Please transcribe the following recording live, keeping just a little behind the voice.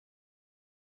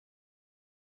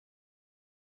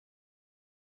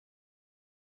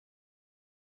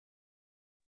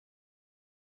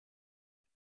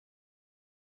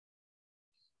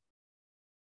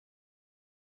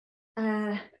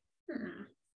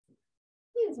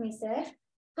as we say.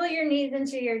 Pull your knees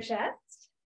into your chest.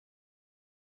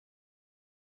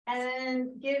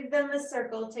 And give them a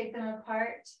circle, take them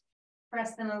apart,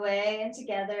 press them away and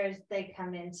together as they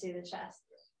come into the chest.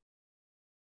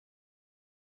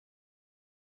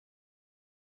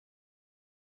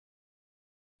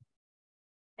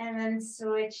 And then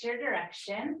switch your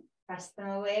direction. Press them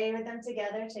away with them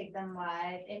together, take them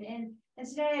wide and in. And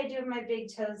today I do my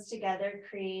big toes together,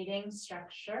 creating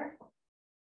structure.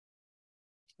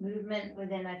 Movement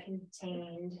within a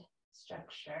contained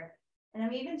structure. And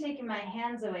I'm even taking my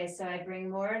hands away so I bring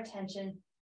more attention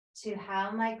to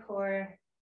how my core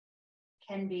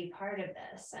can be part of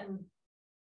this. I'm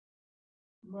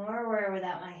more aware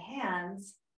without my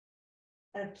hands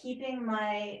of keeping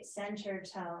my center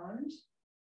toned.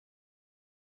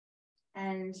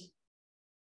 And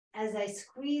as I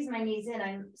squeeze my knees in,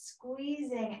 I'm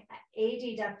squeezing,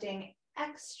 adducting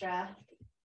extra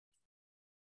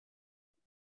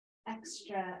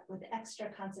with extra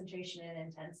concentration and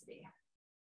intensity.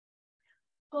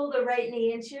 Pull the right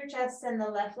knee into your chest and the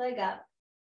left leg up.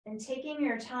 And taking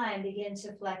your time, begin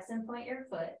to flex and point your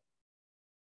foot.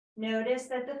 Notice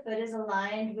that the foot is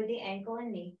aligned with the ankle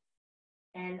and knee.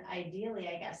 And ideally,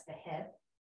 I guess, the hip.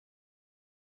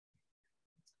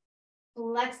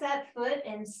 Flex that foot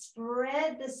and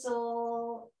spread the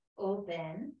sole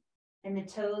open and the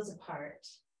toes apart.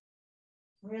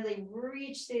 Really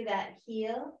reach through that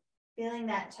heel, feeling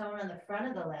that tone on the front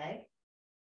of the leg.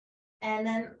 And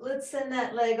then let's send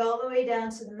that leg all the way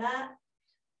down to the mat.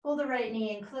 Pull the right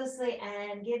knee in closely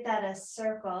and give that a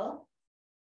circle.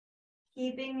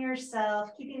 Keeping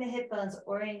the hip bones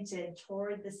oriented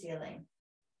toward the ceiling.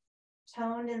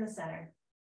 Toned in the center.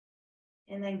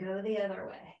 And then go the other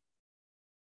way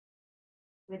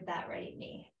with that right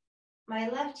knee. My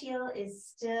left heel is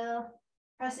still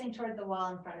pressing toward the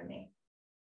wall in front of me.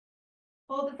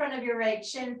 Hold the front of your right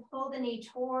shin, pull the knee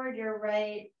toward your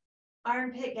right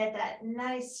armpit, get that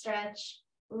nice stretch.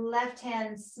 Left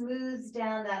hand smooths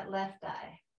down that left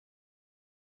thigh.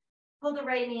 Pull the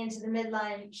right knee into the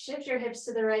midline, shift your hips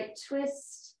to the right,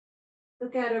 twist.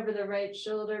 Look out over the right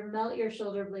shoulder, melt your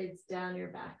shoulder blades down your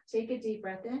back. Take a deep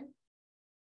breath in.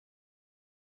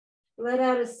 Let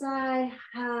out a sigh.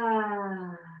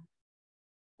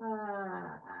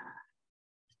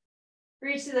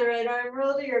 Reach to the right arm,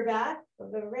 roll to your back.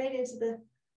 We'll go right into the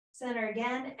center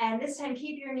again. And this time,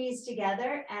 keep your knees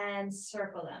together and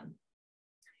circle them.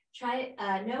 Try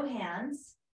no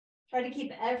hands. Try to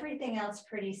keep everything else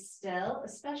pretty still,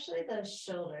 especially those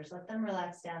shoulders. Let them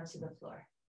relax down to the floor.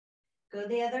 Go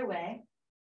the other way.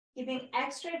 Keeping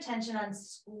extra attention on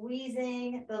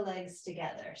squeezing the legs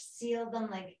together. Seal them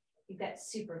like you've got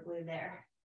super glue there.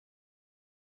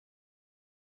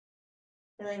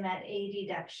 Feeling that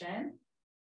adduction.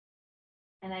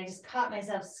 And I just caught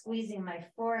myself squeezing my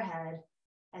forehead.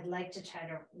 I'd like to try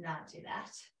to not do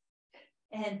that.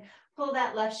 And pull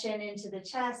that left shin into the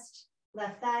chest,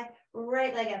 left thigh,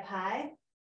 right leg up high.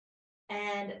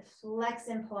 And flex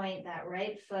and point that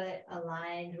right foot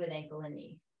aligned with ankle and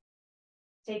knee.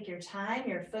 Take your time.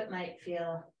 Your foot might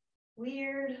feel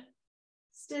weird,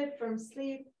 stiff from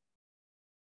sleep.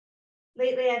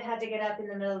 Lately, I've had to get up in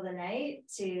the middle of the night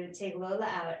to take Lola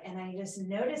out, and I just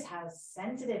notice how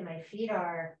sensitive my feet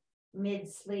are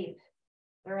mid-sleep.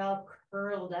 They're all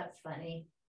curled up funny.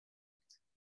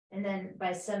 And then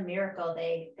by some miracle,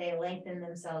 they lengthen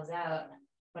themselves out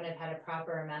when I've had a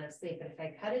proper amount of sleep. But if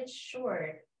I cut it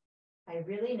short, I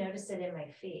really notice it in my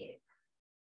feet.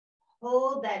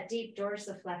 Hold that deep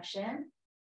dorsiflexion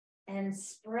and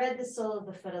spread the sole of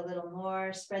the foot a little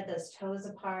more. Spread those toes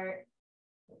apart.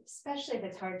 Especially if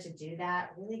it's hard to do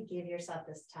that, really give yourself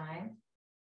this time.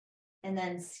 And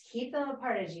then keep them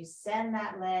apart as you send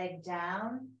that leg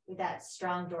down with that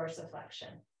strong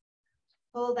dorsiflexion.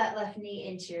 Pull that left knee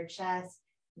into your chest.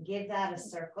 Give that a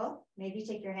circle. Maybe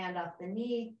take your hand off the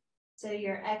knee so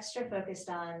you're extra focused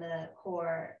on the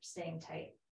core staying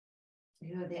tight.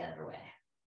 Go the other way.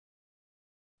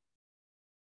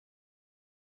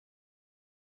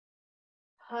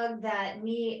 Hug that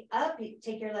knee up.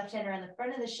 Take your left hand around the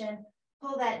front of the shin.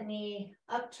 Pull that knee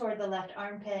up toward the left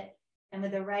armpit. And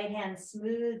with the right hand,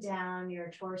 smooth down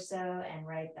your torso and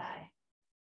right thigh.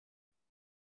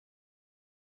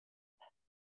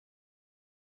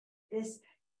 This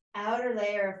outer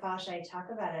layer of fascia, I talk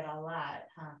about it a lot,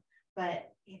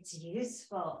 but it's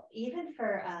useful even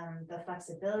for the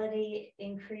flexibility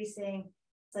increasing.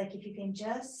 It's like if you can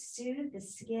just soothe the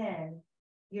skin,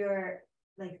 you're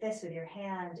like this with your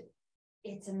hand,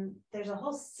 there's a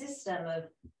whole system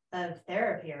of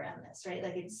therapy around this, right?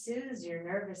 Like it soothes your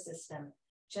nervous system,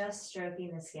 just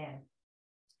stroking the skin.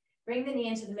 Bring the knee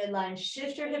into the midline.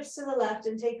 Shift your hips to the left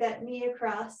and take that knee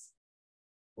across.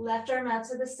 Left arm out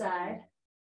to the side.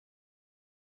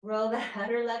 Roll the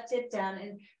outer left hip down.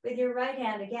 And with your right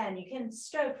hand, again, you can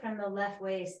stroke from the left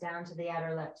waist down to the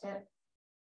outer left hip.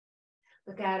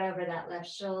 Look out over that left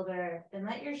shoulder. Then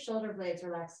let your shoulder blades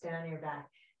relax down your back.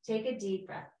 Take a deep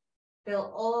breath.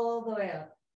 Fill all the way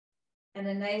up. And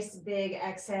a nice big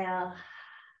exhale.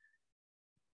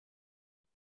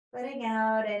 Letting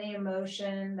out any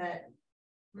emotion that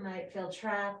might feel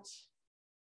trapped.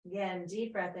 Again,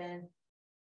 deep breath in.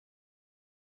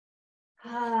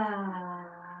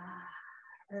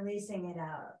 Releasing it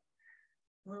out.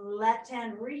 Left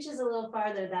hand reaches a little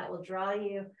farther. That will draw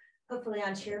you hopefully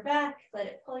onto your back. Let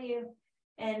it pull you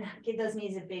and give those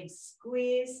knees a big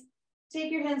squeeze.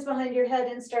 Take your hands behind your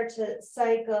head and start to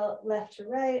cycle left to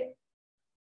right.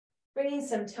 Bringing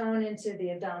some tone into the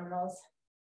abdominals.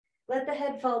 Let the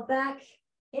head fall back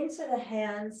into the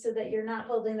hands so that you're not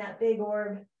holding that big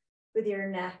orb with your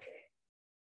neck.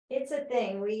 It's a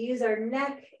thing. We use our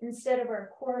neck instead of our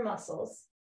core muscles.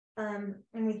 And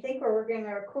we think we're working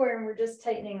our core and we're just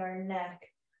tightening our neck.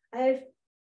 I've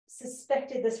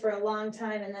suspected this for a long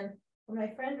time. And then when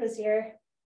my friend was here,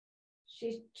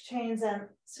 she trains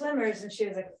swimmers and she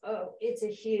was like, oh, it's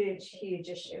a huge, huge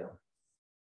issue.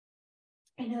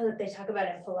 I know that they talk about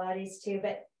it in Pilates too,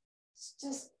 but it's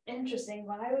just interesting.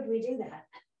 Why would we do that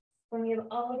when we have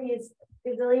all these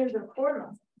gazillions of core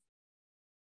muscles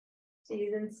to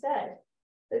use instead?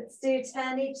 Let's do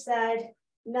 10 each side.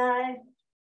 9,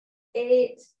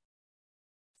 8,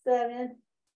 7,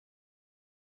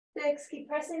 6. Keep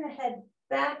pressing the head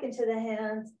back into the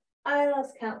hands. I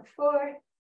lost count. 4,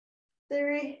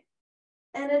 3,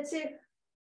 and a 2,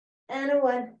 and a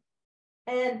 1.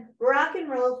 And rock and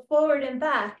roll forward and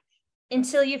back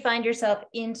until you find yourself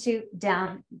into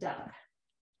down dog.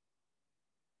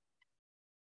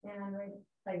 And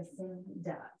replacing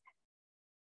dog.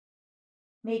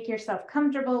 Make yourself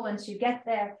comfortable once you get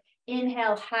there.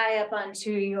 Inhale high up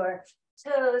onto your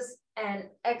toes and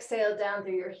exhale down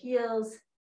through your heels.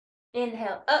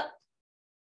 Inhale up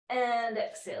and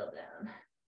exhale down.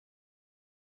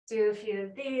 Do a few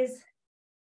of these.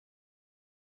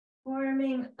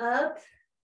 Warming up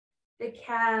the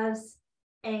calves,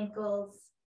 ankles,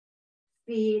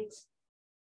 feet,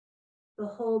 the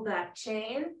whole back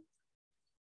chain.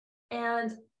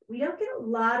 And we don't get a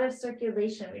lot of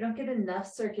circulation. We don't get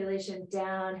enough circulation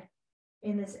down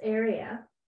in this area.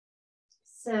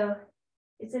 So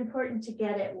it's important to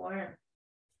get it warm.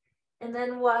 And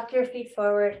then walk your feet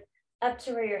forward up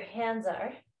to where your hands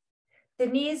are. The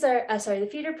knees are, the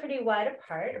feet are pretty wide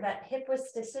apart, about hip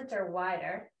width distance or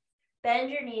wider.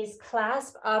 Bend your knees,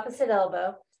 clasp opposite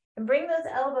elbow, and bring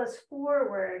those elbows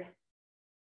forward,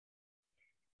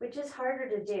 which is harder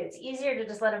to do. It's easier to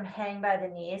just let them hang by the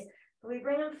knees. But we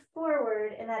bring them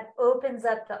forward, and that opens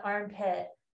up the armpit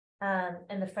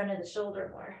and the front of the shoulder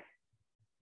more.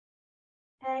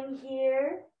 Hang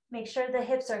here. Make sure the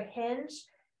hips are hinged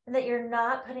and that you're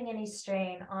not putting any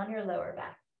strain on your lower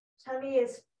back. Tummy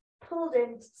is pulled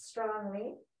in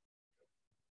strongly.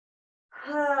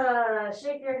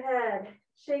 Shake your head.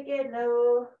 Shake it,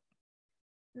 no.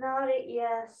 Nod it,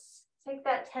 yes. Take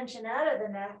that tension out of the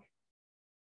neck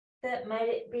that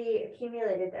might be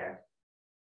accumulated there.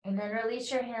 And then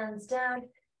release your hands down,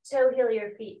 toe heel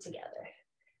your feet together.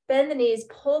 Bend the knees,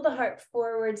 pull the heart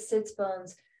forward, sits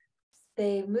bones.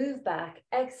 They move back.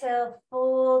 Exhale,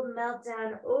 fold, melt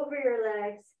down over your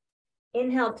legs.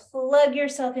 Inhale, plug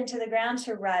yourself into the ground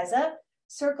to rise up.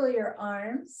 Circle your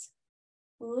arms.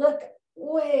 Look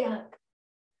way up.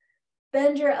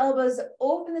 Bend your elbows,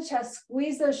 open the chest,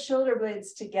 squeeze those shoulder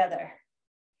blades together.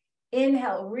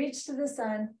 Inhale, reach to the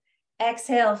sun.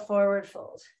 Exhale, forward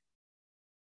fold.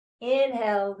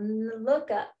 Inhale,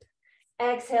 look up.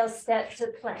 Exhale, step to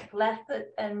plank, left foot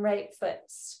and right foot.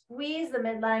 Squeeze the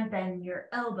midline, bend your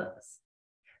elbows.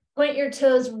 Point your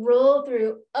toes, roll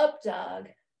through, up dog.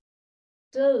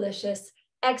 Delicious.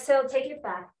 Exhale, take it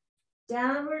back.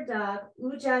 Downward dog,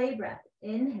 ujjayi breath.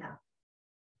 Inhale.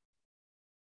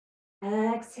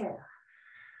 Exhale.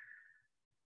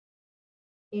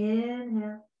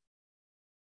 Inhale.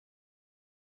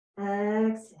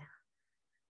 Exhale.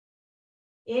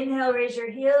 Inhale, raise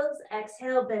your heels.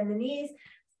 Exhale, bend the knees.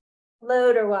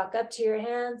 Float or walk up to your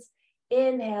hands.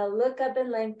 Inhale, look up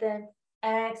and lengthen.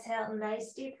 Exhale,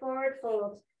 nice deep forward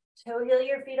fold. Toe heel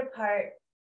your feet apart.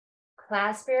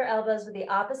 Clasp your elbows with the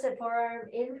opposite forearm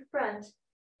in front.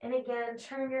 And again,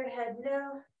 turn your head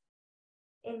no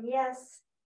and yes.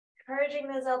 Encouraging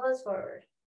those elbows forward.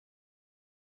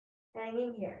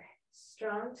 Hanging here.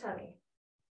 Strong tummy.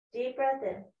 Deep breath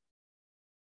in.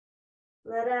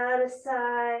 Let out a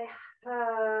sigh.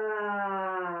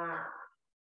 Ah.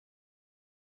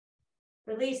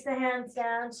 Release the hands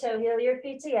down, toe heel your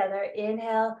feet together.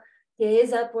 Inhale,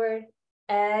 gaze upward.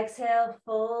 Exhale,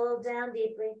 fold down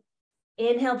deeply.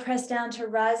 Inhale, press down to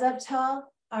rise up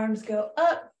tall. Arms go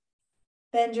up.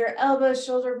 Bend your elbows,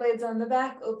 shoulder blades on the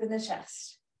back. Open the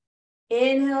chest.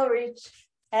 Inhale, reach.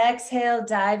 Exhale,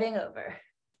 diving over.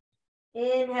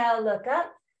 Inhale, look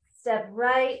up. Step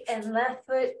right and left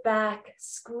foot back.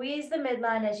 Squeeze the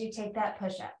midline as you take that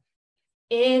push up.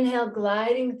 Inhale,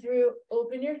 gliding through,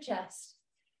 open your chest.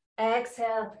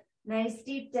 Exhale, nice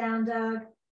deep down dog,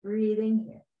 breathing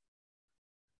here.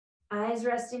 Eyes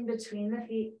resting between the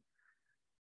feet.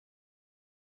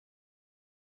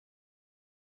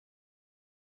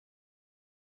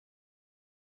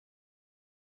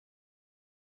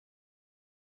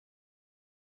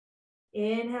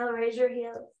 Inhale, raise your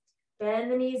heels.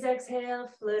 Bend the knees, exhale,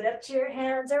 float up to your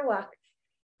hands or walk.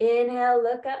 Inhale,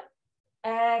 look up.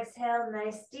 Exhale,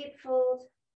 nice deep fold.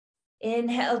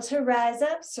 Inhale to rise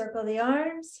up, circle the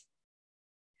arms.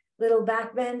 Little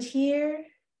back bend here.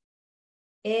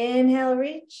 Inhale,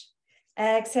 reach.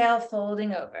 Exhale,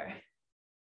 folding over.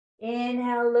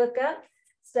 Inhale, look up.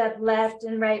 Step left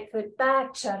and right foot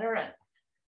back, chaturanga.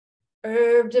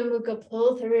 Urdhva Mukha,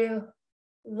 pull through.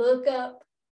 Look up.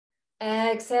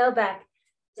 Exhale, back.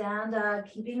 Down dog,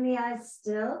 keeping the eyes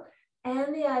still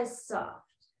and the eyes soft.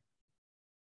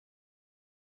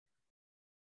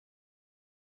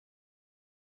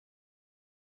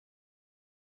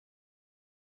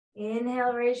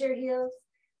 Inhale, raise your heels.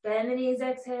 Bend the knees,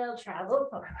 exhale, travel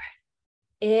forward.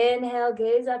 Inhale,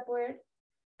 gaze upward.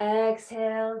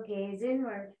 Exhale, gaze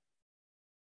inward.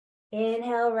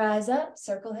 Inhale, rise up,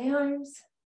 circle the arms.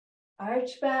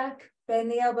 Arch back,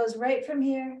 bend the elbows right from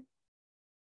here.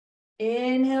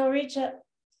 Inhale, reach up.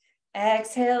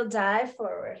 Exhale, dive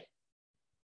forward.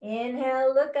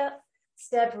 Inhale, look up.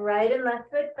 Step right and left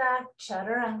foot back,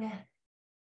 chaturanga.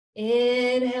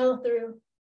 Inhale through.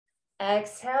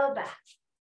 Exhale back.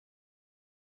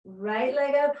 Right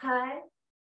leg up high.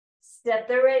 Step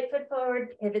the right foot forward,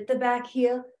 pivot the back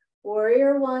heel.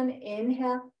 Warrior one,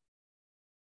 inhale.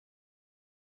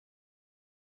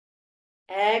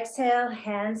 Exhale,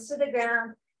 hands to the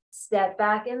ground. Step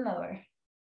back and lower.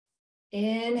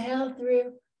 Inhale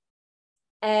through.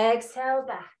 Exhale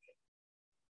back.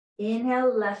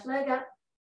 Inhale, left leg up.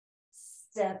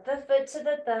 Step the foot to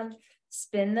the thumb.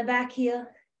 Spin the back heel.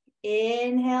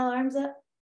 Inhale, arms up.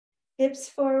 Hips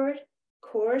forward.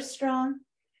 Core strong.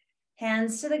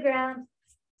 Hands to the ground.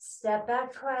 Step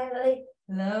back quietly.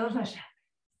 Low push up.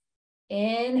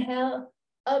 Inhale,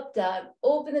 up dog.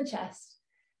 Open the chest.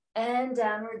 And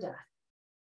downward dog.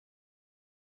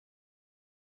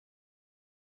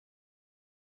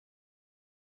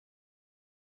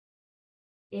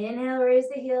 Inhale, raise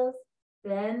the heels.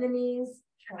 Bend the knees.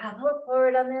 Travel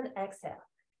forward on that exhale.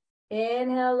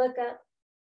 Inhale, look up.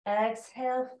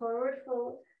 Exhale, forward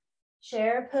fold.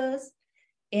 Chair pose.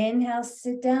 Inhale,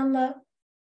 sit down low.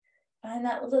 Find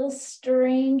that little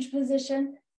strange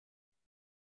position.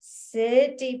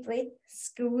 Sit deeply.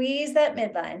 Squeeze that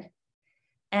midline.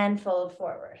 And fold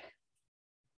forward.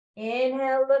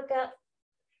 Inhale, look up.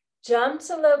 Jump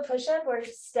to low push-up or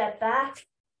step back.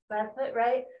 Left foot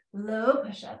right. Low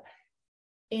push-up.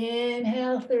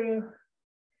 Inhale through.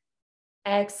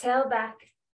 Exhale back.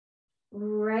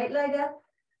 Right leg up.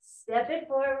 Step it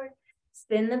forward.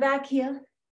 Spin the back heel.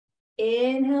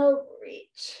 Inhale,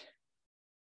 reach.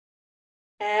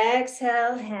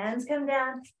 Exhale, hands come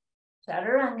down.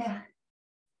 Chaturanga.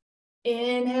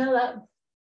 Inhale up.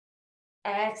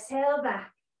 Exhale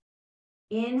back.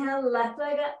 Inhale, left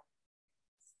leg up.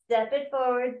 Step it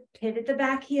forward. Pivot the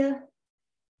back heel.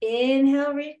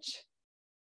 Inhale, reach.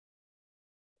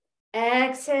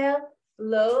 Exhale,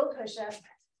 low push-up.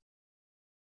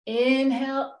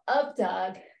 Inhale, up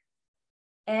dog.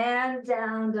 And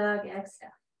down dog, exhale.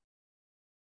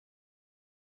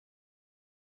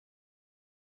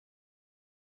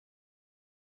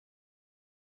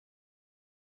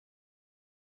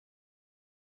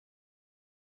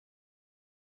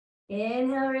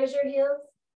 Inhale, raise your heels.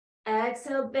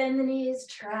 Exhale, bend the knees,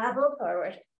 travel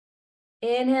forward.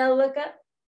 Inhale, look up.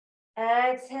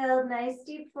 Exhale, nice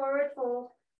deep forward fold.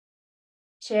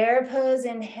 Chair pose,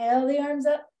 inhale the arms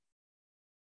up.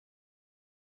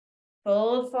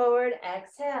 Fold forward,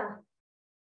 exhale.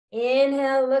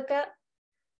 Inhale, look up.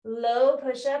 Low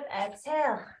push up,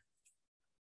 exhale.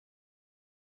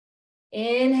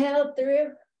 Inhale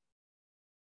through.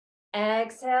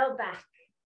 Exhale back.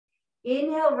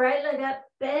 Inhale, right leg up,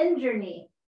 bend your knee.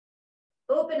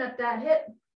 Open up that hip.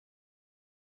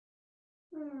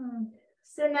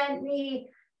 Cement knee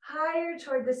higher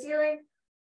toward the ceiling.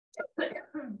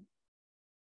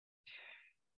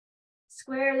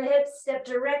 Square the hips, step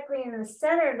directly in the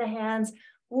center of the hands,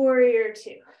 warrior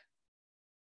two.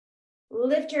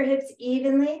 Lift your hips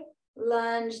evenly,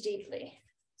 lunge deeply.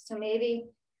 So maybe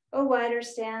a wider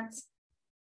stance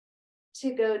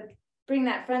to go bring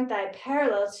that front thigh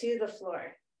parallel to the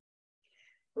floor.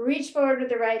 Reach forward with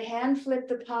the right hand, flip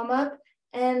the palm up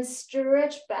and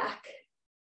stretch back.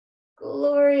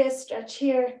 Glorious stretch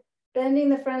here, bending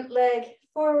the front leg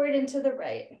forward into the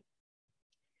right.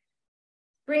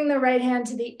 Bring the right hand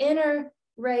to the inner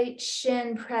right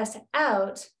shin, press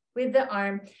out with the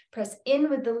arm, press in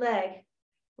with the leg.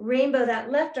 Rainbow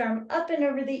that left arm up and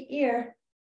over the ear.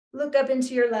 Look up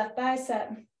into your left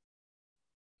bicep.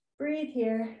 Breathe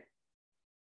here.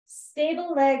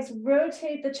 Stable legs,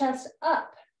 rotate the chest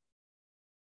up.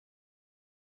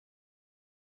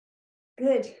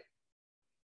 Good.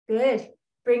 Good.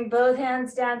 Bring both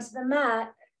hands down to the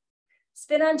mat.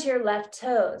 Spin onto your left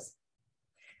toes.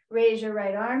 Raise your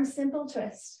right arm, simple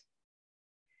twist.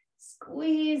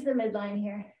 Squeeze the midline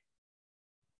here.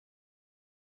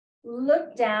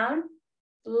 Look down.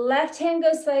 Left hand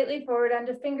goes slightly forward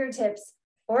onto fingertips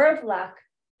or a block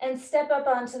and step up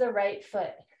onto the right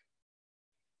foot.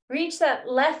 Reach that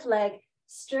left leg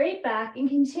straight back and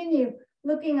continue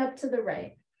looking up to the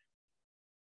right.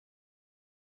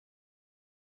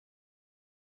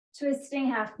 Twisting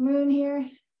half moon here.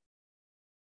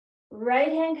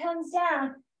 Right hand comes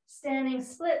down, standing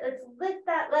split. Let's lift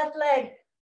that left leg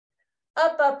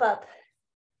up, up, up.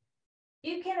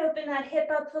 You can open that hip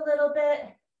up a little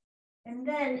bit and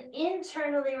then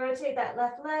internally rotate that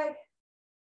left leg,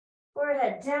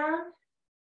 forehead down,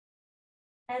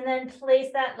 and then place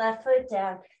that left foot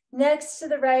down next to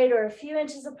the right or a few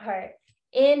inches apart.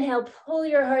 Inhale, pull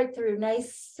your heart through.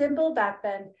 Nice, simple back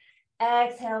bend.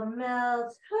 Exhale,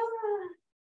 melt.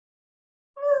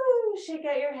 Shake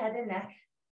out your head and neck.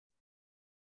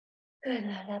 Good.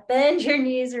 Bend your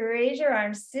knees, raise your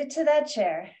arms, sit to that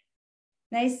chair.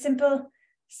 Nice, simple,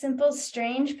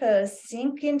 strange pose.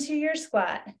 Sink into your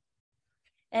squat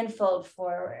and fold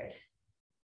forward.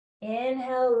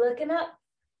 Inhale, looking up.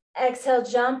 Exhale,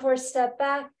 jump or step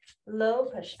back. Low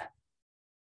push up.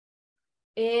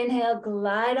 Inhale,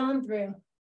 glide on through.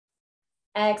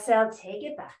 Exhale, take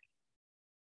it back.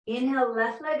 Inhale,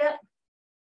 left leg up.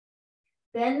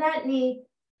 Bend that knee.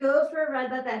 Go for a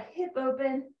ride. Let that hip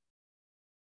open.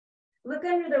 Look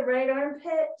under the right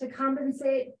armpit to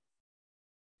compensate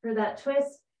for that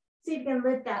twist. See if you can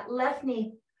lift that left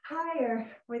knee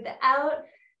higher without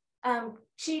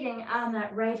cheating on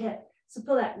that right hip. So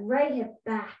pull that right hip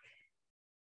back.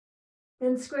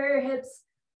 Then square your hips.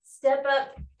 Step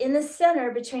up in the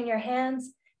center between your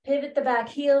hands. Pivot the back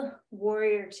heel.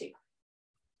 Warrior two.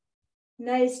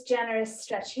 Nice, generous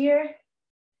stretch here.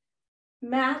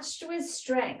 Matched with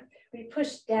strength. We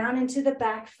push down into the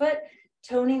back foot,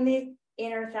 toning the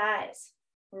inner thighs.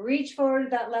 Reach forward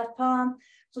with that left palm,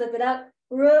 flip it up,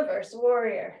 reverse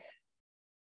warrior.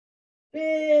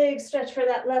 Big stretch for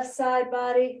that left side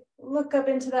body. Look up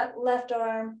into that left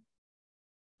arm.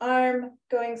 Arm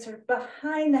going sort of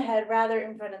behind the head rather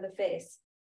in front of the face.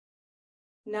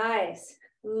 Nice.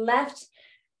 Left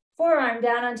forearm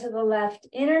down onto the left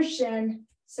inner shin.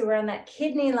 So we're on that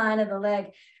kidney line of the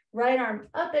leg. Right arm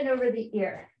up and over the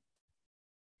ear.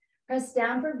 Press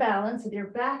down for balance with your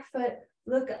back foot.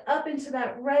 Look up into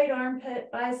that right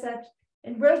armpit, bicep,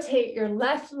 and rotate your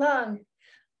left lung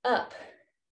up.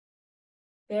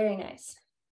 Very nice.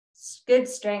 Good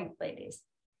strength, ladies.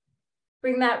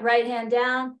 Bring that right hand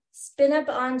down. Spin up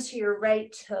onto your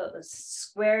right toes.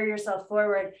 Square yourself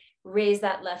forward. Raise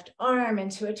that left arm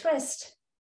into a twist.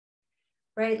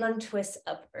 Right lung twists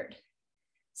upward.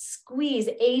 Squeeze,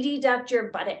 adduct your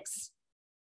buttocks.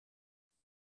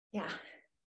 Yeah.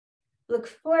 Look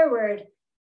forward,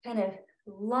 kind of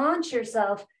launch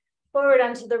yourself forward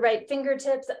onto the right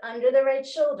fingertips, under the right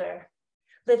shoulder.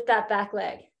 Lift that back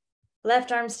leg.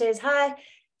 Left arm stays high,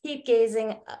 keep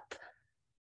gazing up.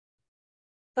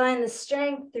 Find the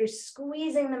strength through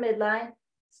squeezing the midline,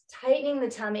 tightening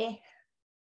the tummy,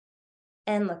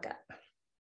 and look up.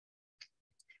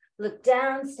 Look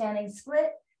down, standing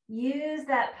split. Use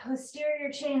that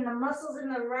posterior chain, the muscles in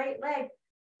the right leg.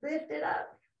 Lift it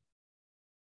up.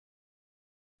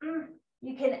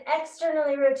 You can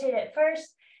externally rotate it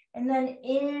first and then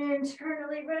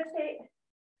internally rotate.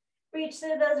 Reach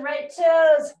through those right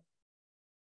toes.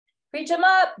 Reach them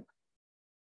up.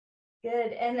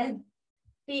 Good. And then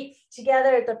feet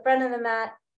together at the front of the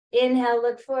mat. Inhale,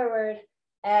 look forward.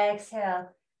 Exhale,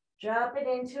 drop it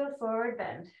into a forward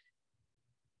bend.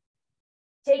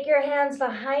 Take your hands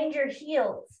behind your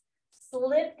heels.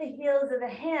 slip the heels of the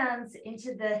hands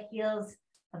into the heels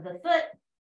of the foot.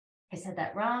 I said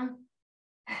that wrong.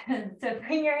 So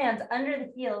bring your hands under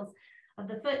the heels of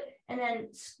the foot and then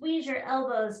squeeze your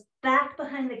elbows back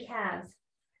behind the calves.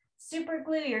 Super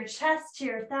glue your chest to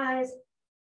your thighs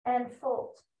and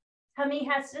fold. Tummy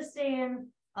has to stay in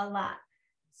a lot.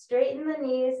 Straighten the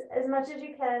knees as much as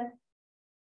you can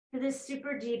to this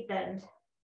super deep bend.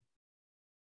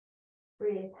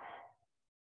 Breathe.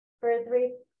 For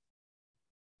 3.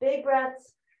 Big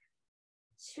breaths.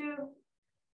 2.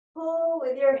 Pull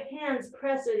with your hands,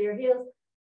 press with your heels.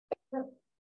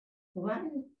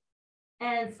 1.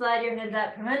 And slide your hands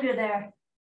out from under there.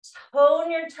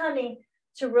 Tone your tummy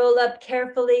to roll up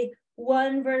carefully,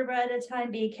 1 vertebra at a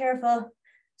time. Be careful.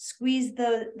 Squeeze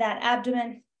that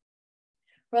abdomen.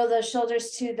 Roll those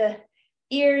shoulders to the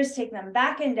ears. Take them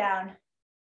back and down.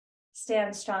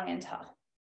 Stand strong and tall.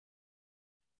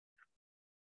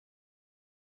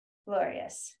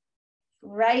 Glorious.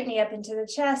 Right knee up into the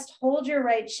chest. Hold your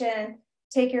right shin.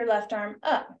 Take your left arm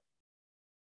up.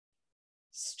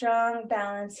 Strong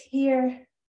balance here.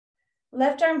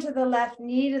 Left arm to the left,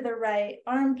 knee to the right,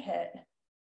 armpit.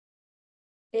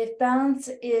 If balance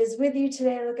is with you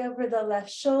today, look over the left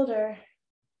shoulder.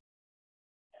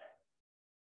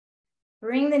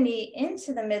 Bring the knee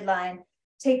into the midline.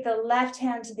 Take the left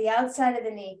hand to the outside of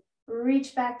the knee.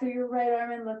 Reach back through your right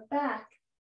arm and look back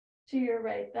to your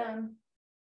right thumb.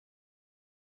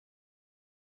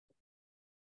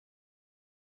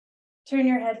 Turn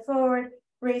your head forward.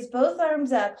 Raise both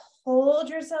arms up. Hold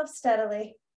yourself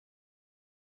steadily.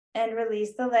 And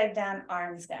release the leg down,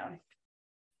 arms down.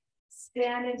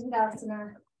 Stand into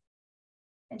Tadasana.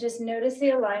 And just notice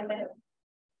the alignment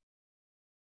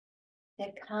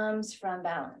that comes from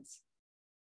balance.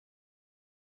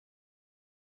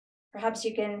 Perhaps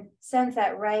you can sense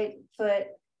that right foot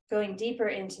going deeper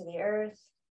into the earth.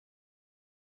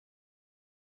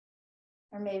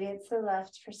 Or maybe it's the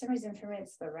left. For some reason, for me,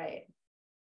 it's the right.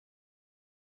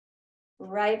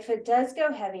 Right foot does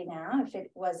go heavy now, if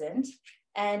it wasn't.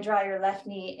 And draw your left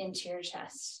knee into your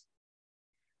chest.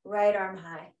 Right arm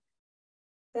high.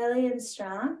 Belly in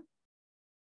strong.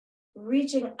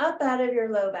 Reaching up out of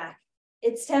your low back.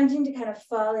 It's tempting to kind of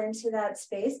fall into that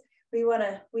space. We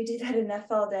do that enough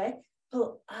all day.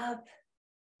 Pull up.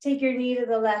 Take your knee to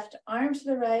the left, arm to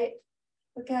the right.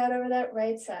 Look out over that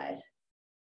right side.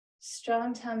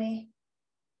 Strong tummy.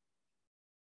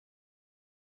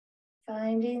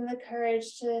 Finding the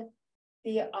courage to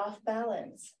be off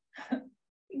balance.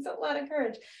 It's a lot of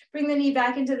courage. Bring the knee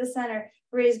back into the center.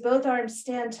 Raise both arms,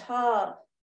 stand tall.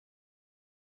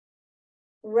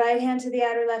 Right hand to the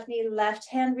outer left knee, left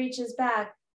hand reaches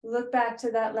back. Look back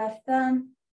to that left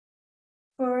thumb.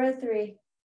 4, 3,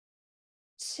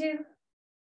 2,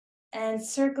 and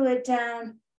circle it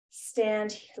down.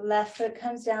 Stand, left foot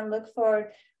comes down, look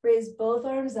forward. Raise both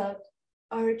arms up,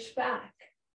 arch back.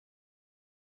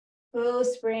 Bow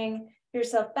spring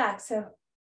yourself back. So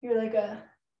you're like a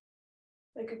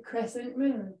crescent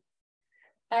moon.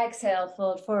 Exhale,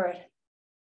 fold forward.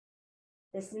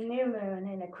 This new moon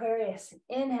in Aquarius.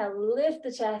 Inhale, lift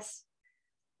the chest.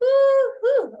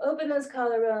 Woo-hoo. Open those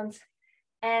collarbones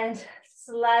and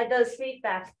slide those feet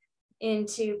back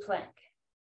into plank.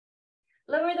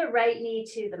 Lower the right knee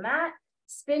to the mat.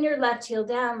 Spin your left heel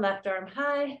down, left arm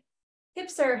high.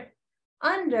 Hips are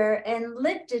under and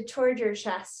lifted toward your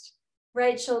chest.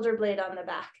 Right shoulder blade on the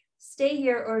back. Stay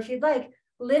here, or if you'd like,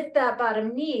 lift that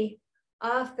bottom knee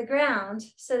off the ground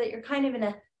so that you're kind of in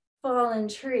a fallen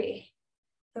tree.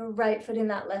 The right foot in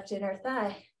that left inner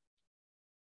thigh.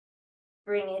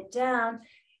 Bring it down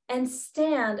and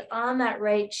stand on that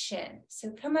right shin.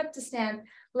 So come up to stand.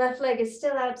 Left leg is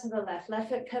still out to the left. Left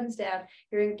foot comes down.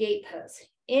 You're in gate pose.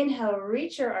 Inhale,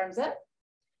 reach your arms up.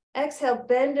 Exhale,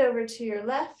 bend over to your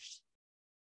left.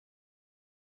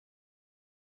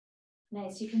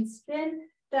 Nice. You can spin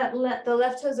the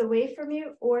left toes away from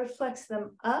you or flex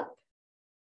them up.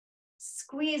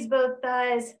 Squeeze both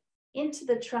thighs into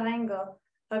the triangle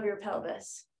of your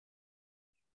pelvis.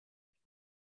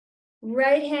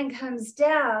 Right hand comes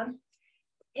down.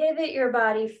 Pivot your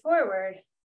body forward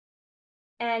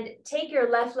and take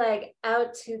your left leg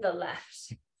out to the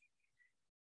left.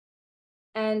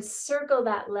 And circle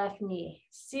that left knee.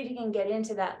 See if you can get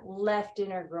into that left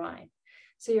inner groin.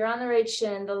 So you're on the right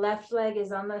shin, the left leg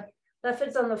is on the, left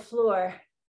foot's on the floor,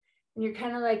 and you're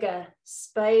kind of like a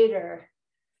spider,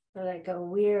 or like a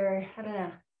weird, I don't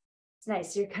know. It's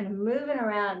nice. You're kind of moving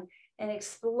around and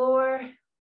explore,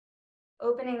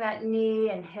 opening that knee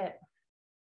and hip.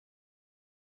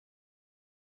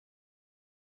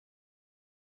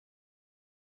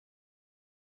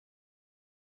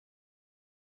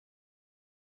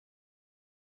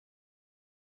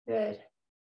 Good.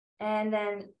 And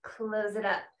then close it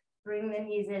up. Bring the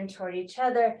knees in toward each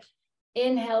other.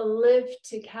 Inhale, lift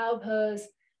to cow pose.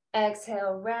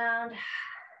 Exhale, round.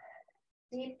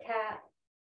 Deep cat.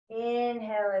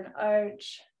 Inhale and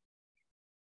arch.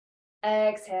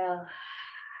 Exhale.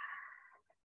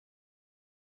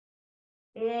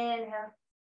 Inhale.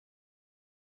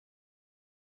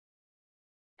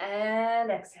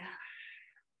 And exhale.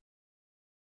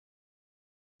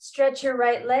 Stretch your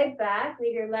right leg back,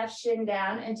 leave your left shin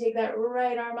down, and take that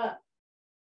right arm up.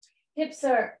 Hips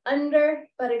are under,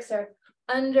 buttocks are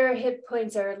under, hip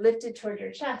points are lifted toward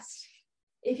your chest.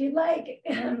 If you'd like,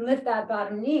 lift that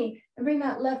bottom knee and bring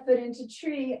that left foot into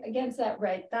tree against that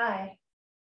right thigh.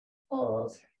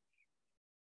 Hold.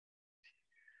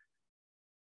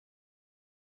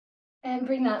 And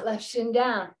bring that left shin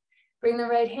down. Bring the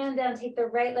right hand down, take the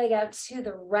right leg out to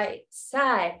the right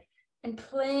side. And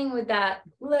playing with that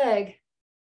leg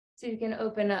so you can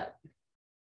open up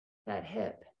that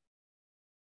hip.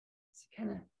 So kind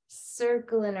of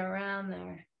circling around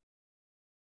there.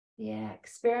 Yeah,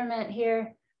 experiment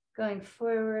here, going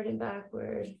forward and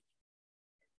backward.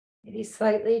 Maybe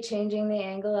slightly changing the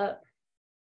angle up.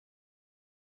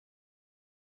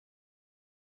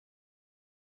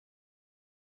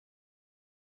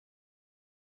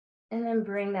 And then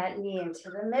bring that knee into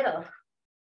the middle.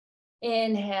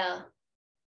 Inhale,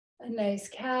 a nice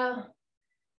cow.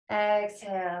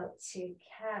 Exhale to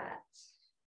cat.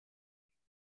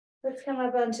 Let's come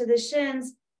up onto the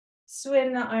shins.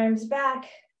 Swing the arms back.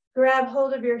 Grab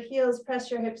hold of your heels. Press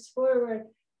your hips forward.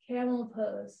 Camel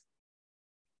pose.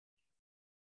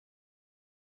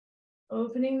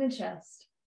 Opening the chest.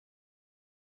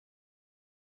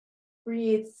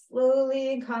 Breathe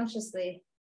slowly and consciously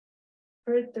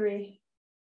for 3,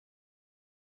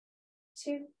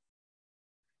 2,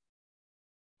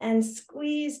 and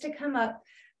squeeze to come up.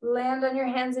 Land on your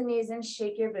hands and knees and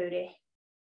shake your booty.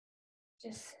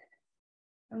 Just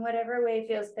in whatever way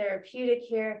feels therapeutic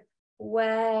here.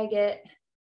 Wag it.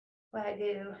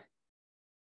 Wagyu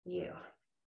you.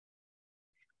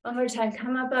 One more time.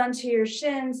 Come up onto your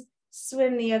shins.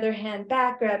 Swim the other hand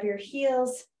back. Grab your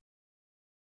heels.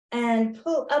 And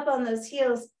pull up on those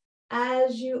heels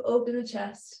as you open the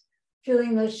chest.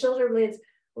 Feeling those shoulder blades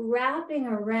wrapping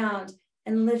around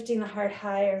and lifting the heart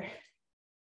higher.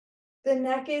 The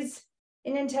neck is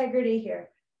in integrity here.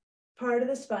 Part of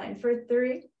the spine for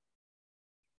 3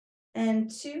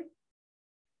 and 2.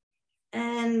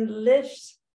 And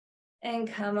lift and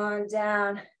come on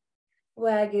down.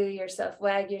 Wagyu yourself,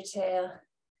 wag your tail.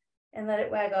 And let it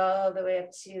wag all the way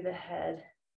up to the head.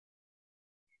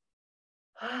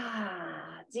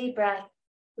 Deep breath.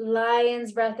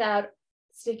 Lion's breath out.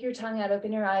 Stick your tongue out,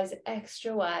 open your eyes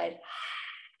extra wide.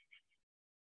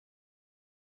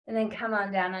 And then come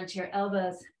on down onto your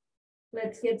elbows.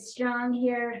 Let's get strong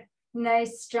here.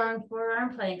 Nice, strong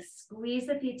forearm plank. Squeeze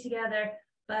the feet together.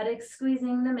 Buttocks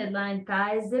squeezing the midline.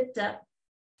 Thighs zipped up.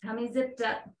 Tummy zipped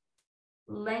up.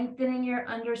 Lengthening your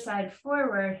underside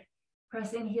forward.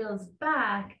 Pressing heels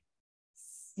back.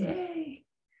 Stay.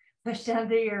 Push down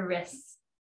through your wrists.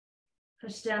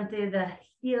 Push down through the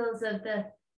heels of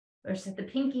the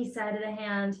pinky side of the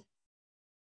hand.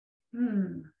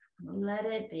 Let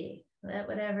it be. Let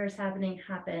whatever's happening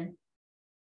happen.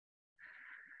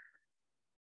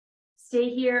 Stay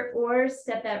here or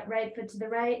step that right foot to the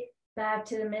right, back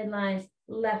to the midline,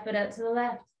 left foot out to the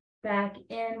left, back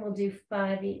in. We'll do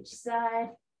 5 each side.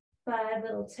 5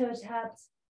 little toe taps.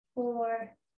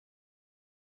 4,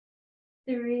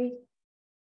 3,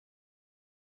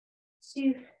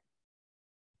 2,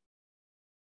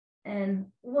 and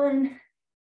 1.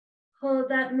 Hold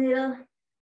that middle,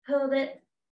 hold it,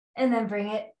 and then bring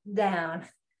it down.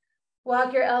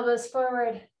 Walk your elbows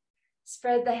forward,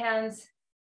 spread the hands,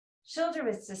 shoulder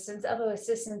width distance, elbow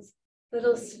assistance,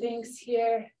 little sphinx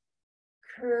here.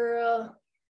 Curl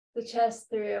the chest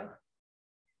through,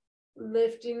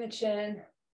 lifting the chin,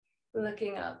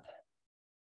 looking up.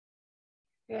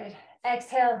 Good.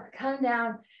 Exhale, come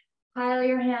down, pile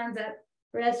your hands up,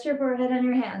 rest your forehead on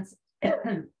your hands.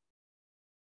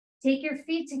 Take your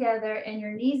feet together and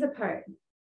your knees apart.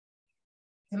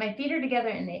 So my feet are together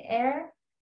in the air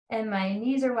and my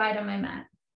knees are wide on my mat.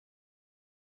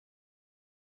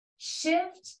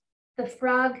 Shift the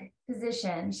frog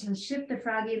position, so shift the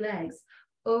froggy legs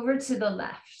over to the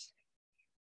left.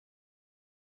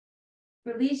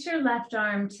 Release your left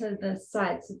arm to the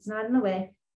side so it's not in the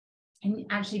way. And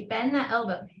actually bend that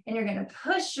elbow and you're going to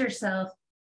push yourself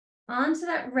onto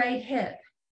that right hip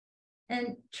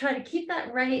and try to keep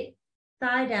that right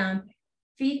thigh down,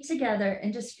 feet together,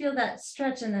 and just feel that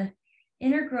stretch in the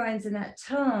inner groins and that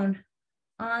tone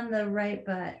on the right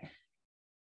butt.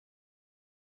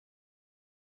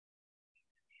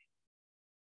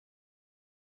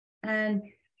 and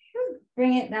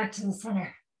bring it back to the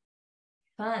center.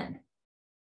 Fun.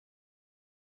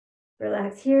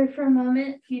 Relax here for a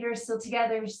moment. Feet are still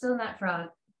together. You're still in that frog.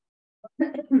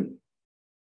 And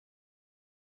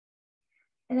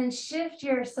then shift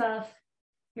yourself,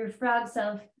 your frog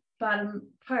self, bottom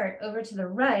part over to the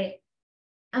right.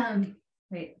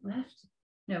 Wait, left?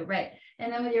 No, right.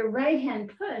 And then with your right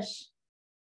hand, push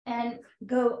and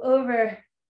go over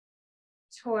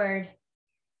toward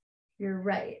your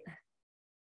right.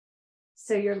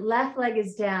 So your left leg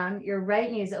is down, your right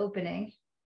knee is opening,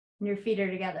 and your feet are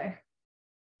together.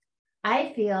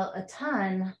 I feel a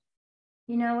ton.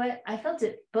 You know what? I felt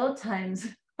it both times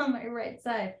on my right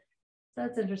side. So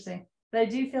that's interesting. But I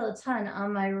do feel a ton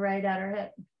on my right outer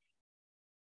hip.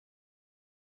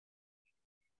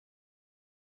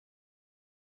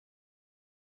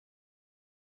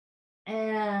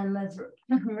 And let's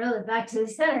roll it back to the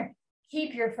center.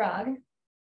 Keep your frog.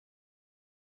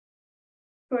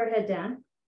 Forehead down.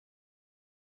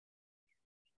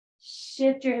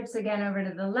 Shift your hips again over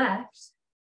to the left.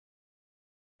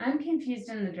 I'm confused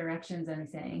in the directions I'm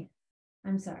saying.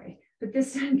 I'm sorry. But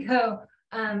this time go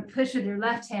push with your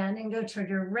left hand and go toward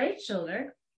your right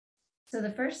shoulder. So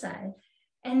the first side.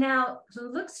 And now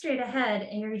look straight ahead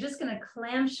and you're just going to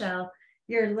clamshell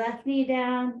your left knee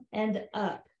down and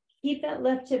up. Keep that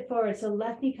left hip forward. So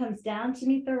left knee comes down to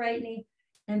meet the right knee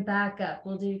and back up.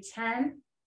 We'll do 10.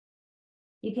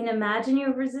 You can imagine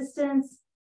your resistance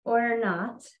or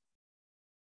not.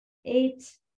 8,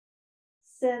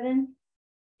 7,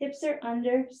 hips are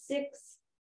under. 6,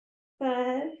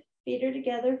 5, feet are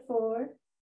together. 4,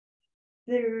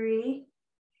 3,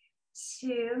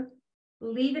 2,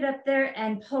 leave it up there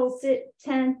and pulse it.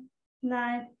 10,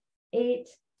 9, 8,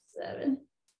 7,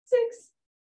 6,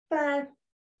 5,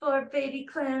 4, baby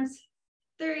clams.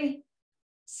 3,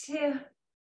 2,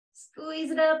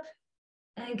 squeeze it up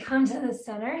and come to the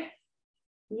center.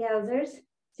 Yowzers,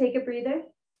 take a breather.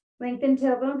 Lengthen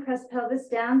tailbone, press pelvis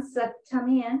down, suck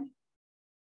tummy in.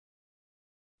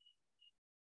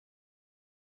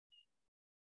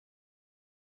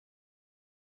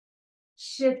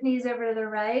 Shift knees over to the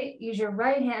right. Use your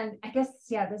right hand. I guess,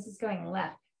 yeah, this is going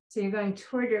left. So you're going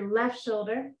toward your left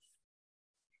shoulder.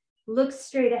 Look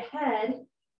straight ahead.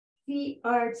 Feet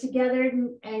are together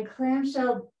and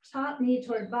clamshell top knee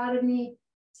toward bottom knee.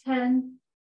 10,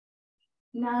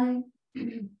 9,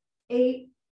 8,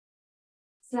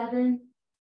 7,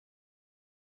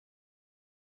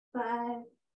 5,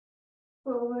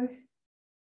 4,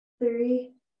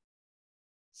 3,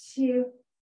 2,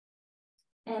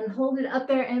 and hold it up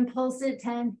there and pulse it.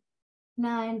 10,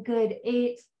 9, good.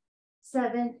 8,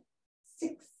 7,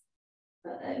 6,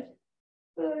 5,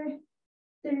 4,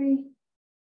 3,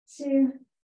 2,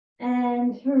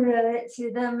 and roll it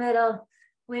to the middle.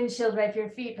 Windshield wipe your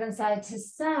feet from side to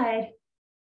side.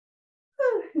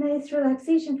 Whew, nice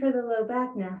relaxation for the low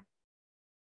back now.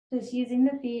 Just using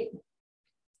the feet,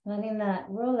 letting that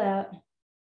roll out.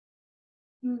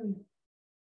 And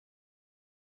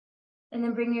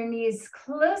then bring your knees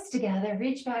close together.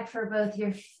 Reach back for both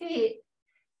your feet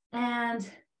and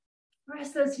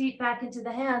press those feet back into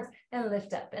the hands and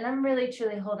lift up. And I'm really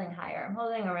truly holding higher. I'm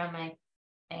holding around my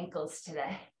ankles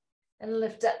today. And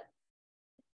lift up.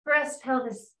 Press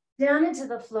pelvis down into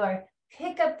the floor.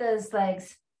 Pick up those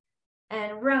legs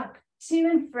and rock to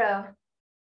and fro,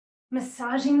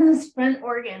 massaging those front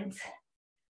organs.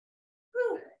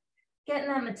 Whew. Getting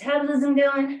that metabolism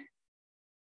going.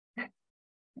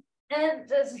 And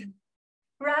just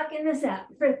rocking this out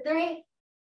for 3.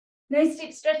 Nice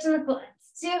deep stretch in the quads.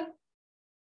 2.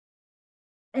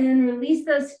 And release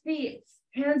those feet.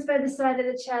 Hands by the side of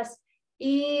the chest.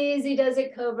 Easy does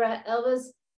it, cobra.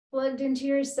 Elbows plugged into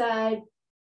your side.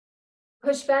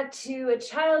 Push back to a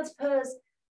child's pose.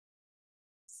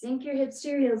 Sink your hips to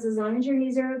your heels as long as your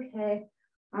knees are okay.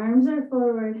 Arms are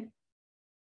forward.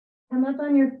 Come up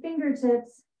on your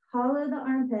fingertips. Hollow the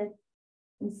armpit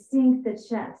and sink the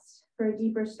chest for a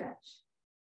deeper stretch.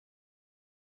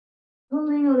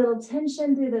 Pulling a little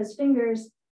tension through those fingers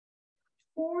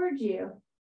toward you.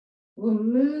 We'll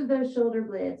move those shoulder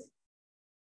blades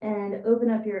and open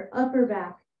up your upper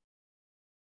back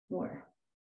more.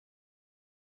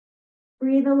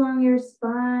 Breathe along your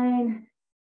spine.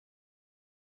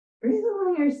 Breathe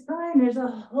along your spine. There's a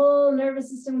whole nervous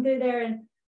system through there,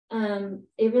 and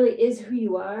it really is who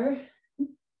you are.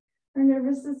 Our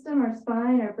nervous system, our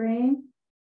spine, our brain.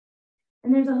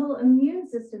 And there's a whole immune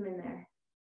system in there.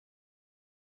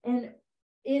 And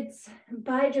it's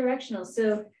bi-directional.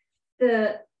 So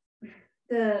the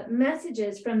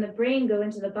messages from the brain go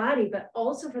into the body, but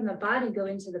also from the body go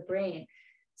into the brain.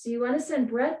 So you want to send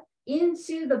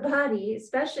into the body,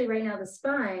 especially right now, the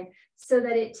spine, so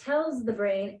that it tells the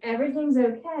brain everything's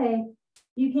okay.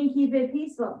 You can keep it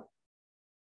peaceful.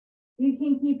 You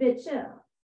can keep it chill.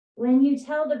 When you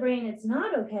tell the brain it's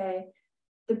not okay,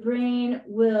 the brain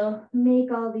will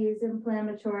make all these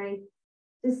inflammatory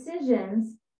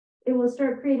decisions. It will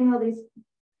start creating all these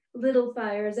little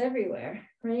fires everywhere,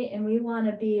 right? And we want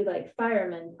to be like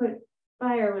firemen,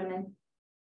 firewomen.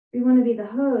 We want to be the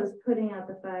hose putting out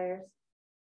the fires.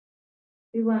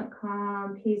 We want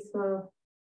calm, peaceful,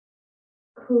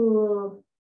 cool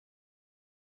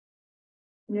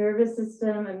nervous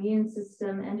system, immune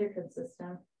system, endocrine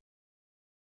system.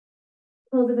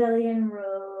 Pull the belly in,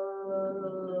 roll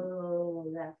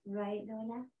left, right, no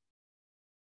left.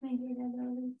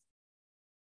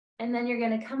 And then you're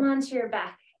going to come onto your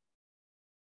back.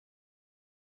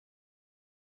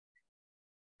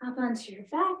 Up onto your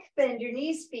back, bend your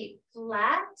knees, feet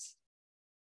flat,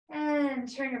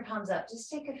 and turn your palms up. Just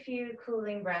take a few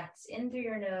cooling breaths in through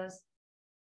your nose.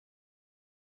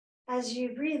 As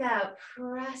you breathe out,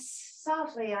 press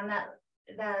softly on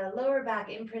the lower back,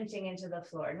 imprinting into the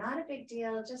floor. Not a big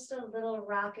deal, just a little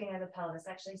rocking of the pelvis,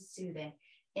 actually soothing.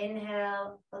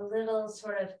 Inhale, a little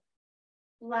sort of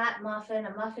flat muffin,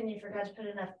 a muffin you forgot to put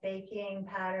enough baking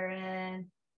powder in,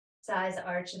 size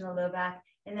arch in the low back,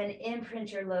 and then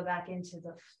imprint your low back into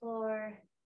the floor.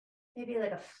 Maybe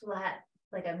like a flat,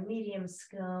 like a medium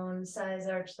scone size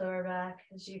arch lower back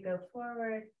as you go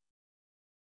forward.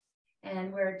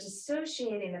 And we're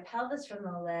dissociating the pelvis from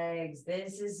the legs.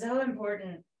 This is so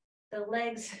important. The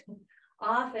legs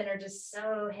often are just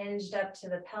so hinged up to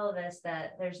the pelvis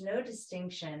that there's no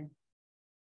distinction.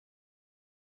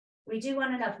 We do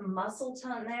want enough muscle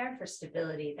tone there for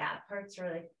stability. That part's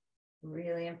really,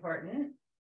 really important.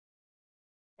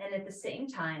 And at the same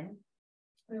time,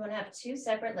 we want to have two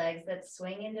separate legs that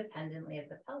swing independently of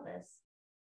the pelvis.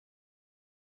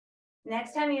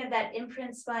 Next time you have that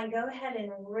imprint spine, go ahead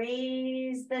and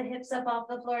raise the hips up off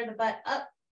the floor, the butt up,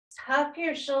 tuck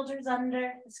your shoulders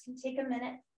under. This can take a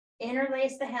minute.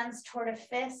 Interlace the hands toward a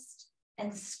fist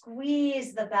and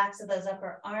squeeze the backs of those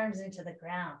upper arms into the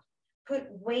ground. Put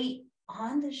weight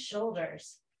on the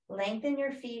shoulders. Lengthen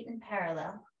your feet in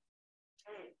parallel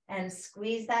and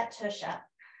squeeze that tush up.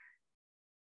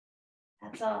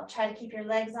 That's all. Try to keep your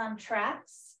legs on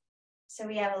tracks. So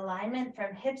we have alignment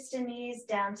from hips to knees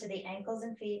down to the ankles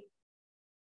and feet.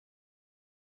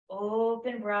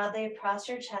 Open broadly across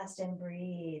your chest and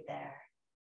breathe there.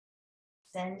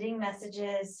 Sending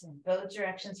messages in both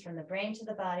directions from the brain to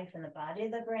the body, from the body to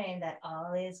the brain, that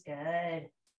all is good.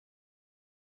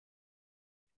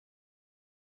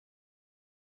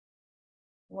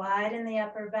 Widen the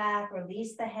upper back,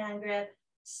 release the hand grip,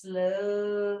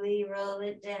 slowly roll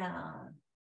it down.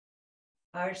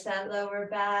 Arch that lower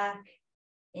back.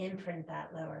 Imprint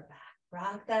that lower back,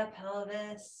 rock that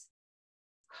pelvis,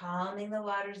 calming the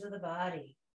waters of the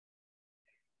body,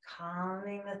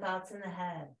 calming the thoughts in the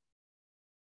head,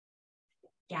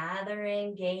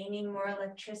 gathering, gaining more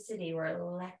electricity. We're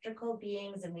electrical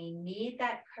beings and we need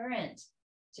that current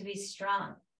to be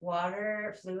strong.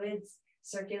 Water, fluids,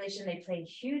 circulation, they play a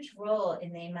huge role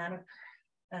in the amount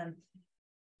of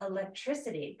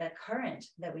electricity, the current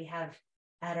that we have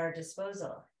at our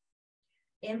disposal.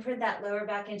 Imprint that lower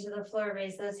back into the floor,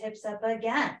 raise those hips up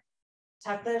again.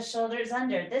 Tuck those shoulders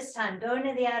under. This time, go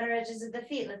into the outer edges of the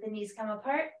feet. Let the knees come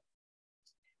apart.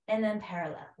 And then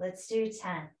parallel. Let's do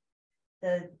 10.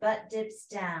 The butt dips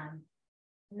down.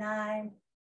 9,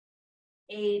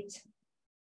 8,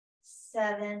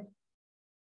 7,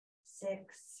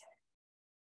 6,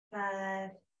 5,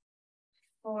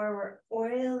 4. We're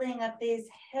oiling up these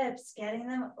hips, getting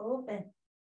them open.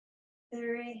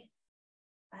 3.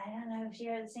 I don't know if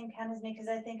you're at the same count as me because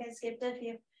I think I skipped a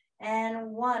few.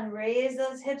 And 1, raise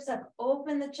those hips up,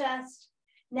 open the chest.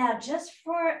 Now, just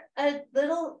for a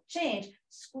little change,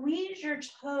 squeeze your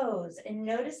toes and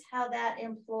notice how that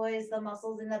employs the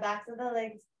muscles in the backs of the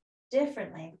legs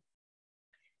differently.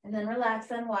 And then relax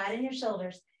and widen your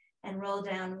shoulders and roll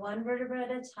down one vertebra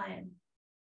at a time.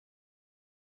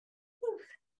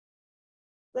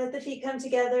 Let the feet come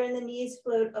together and the knees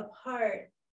float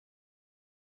apart.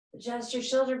 Adjust your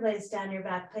shoulder blades down your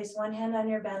back. Place one hand on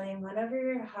your belly and one over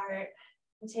your heart.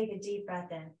 And take a deep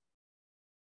breath in.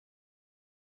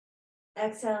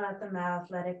 Exhale out the mouth.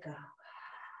 Let it go.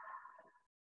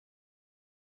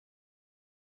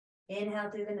 Inhale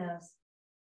through the nose.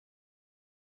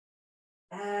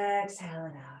 Exhale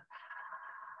it out.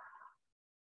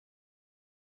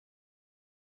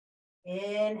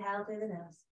 Inhale through the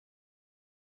nose.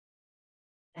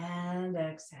 And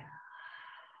exhale.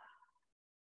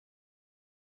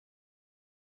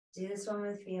 Do this one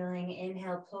with feeling.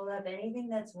 Inhale, pull up anything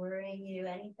that's worrying you,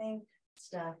 anything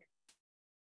stuck.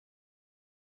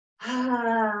 Stuck.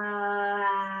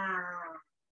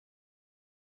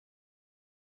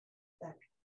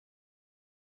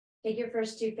 Take your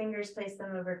first two fingers, place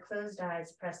them over closed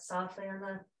eyes, press softly on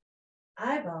the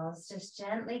eyeballs, just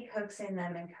gently coaxing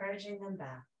them, encouraging them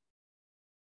back.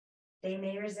 They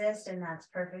may resist, and that's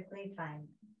perfectly fine.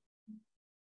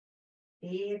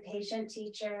 Be a patient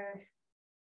teacher.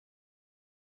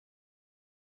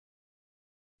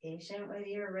 Patient with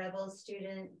your rebel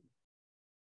student.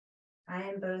 I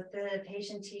am both the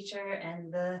patient teacher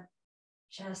and the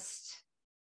just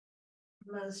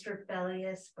most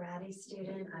rebellious, bratty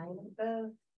student. I am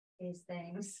both these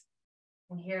things.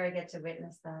 And here I get to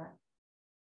witness that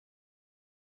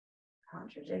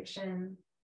contradiction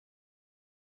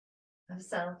of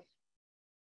self.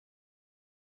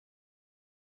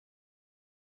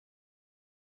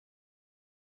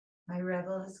 My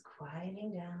rebel is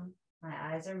quieting down.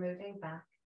 My eyes are moving back.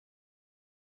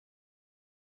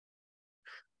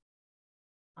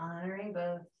 Honoring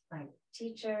both my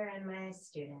teacher and my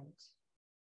student.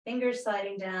 Fingers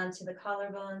sliding down to the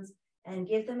collarbones and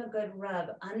give them a good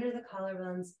rub under the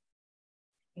collarbones,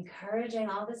 encouraging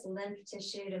all this lymph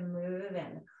tissue to move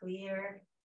and clear.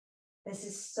 This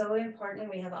is so important.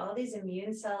 We have all these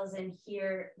immune cells in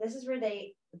here. This is where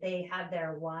they have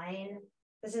their wine.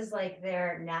 This is like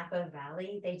their Napa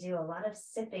Valley. They do a lot of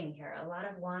sipping here, a lot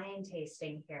of wine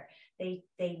tasting here. They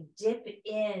dip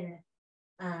in,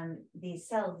 these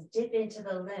cells dip into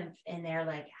the lymph and they're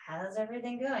like, how's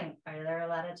everything going? Are there a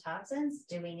lot of toxins?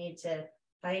 Do we need to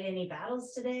fight any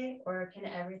battles today? Or can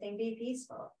everything be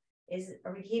peaceful?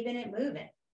 Are we keeping it moving?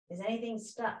 Is anything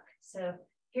stuck? So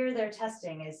here they're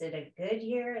testing, is it a good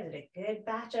year? Is it a good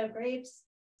batch of grapes?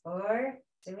 Or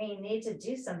do we need to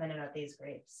do something about these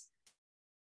grapes?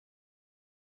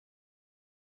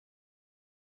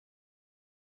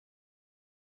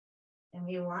 And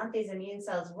we want these immune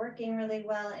cells working really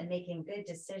well and making good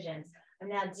decisions. I'm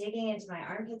now digging into my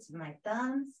armpits with my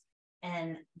thumbs,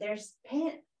 and there's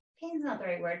pain's not the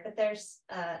right word, but there's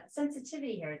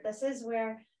sensitivity here. This is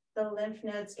where the lymph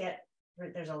nodes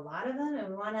there's a lot of them, and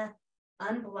we want to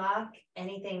unblock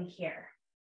anything here.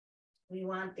 We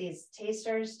want these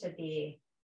tasters to be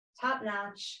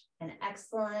top-notch and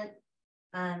excellent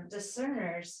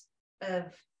discerners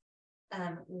of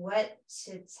what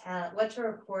to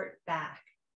report back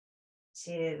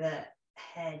to the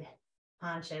head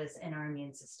honchos in our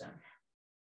immune system.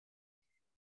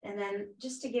 And then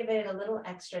just to give it a little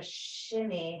extra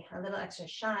shimmy, a little extra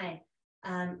shine,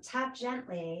 tap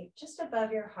gently just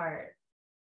above your heart.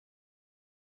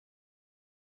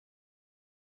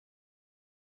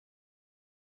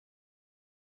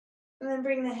 And then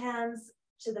bring the hands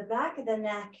to the back of the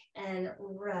neck and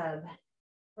rub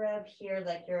here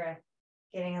like you're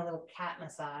getting a little cat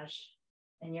massage,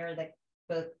 and you're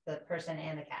both the person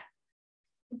and the cat.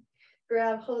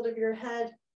 Grab hold of your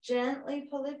head, gently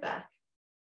pull it back,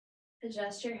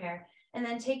 adjust your hair, and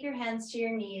then take your hands to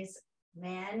your knees,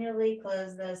 manually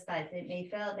close those thighs. They may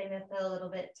feel a little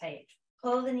bit tight.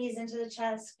 Pull the knees into the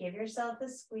chest, give yourself a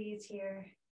squeeze here.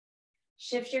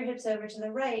 Shift your hips over to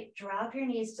the right, drop your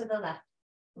knees to the left.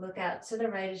 Look out to the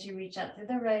right as you reach out through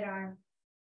the right arm.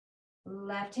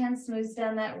 Left hand smooths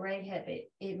down that right hip.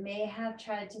 It may have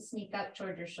tried to sneak up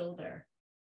toward your shoulder.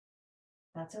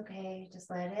 That's okay. Just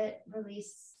let it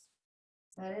release.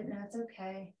 Let it know it's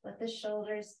okay. Let the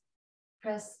shoulders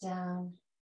press down.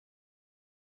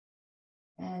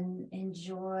 And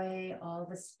enjoy all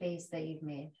the space that you've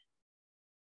made.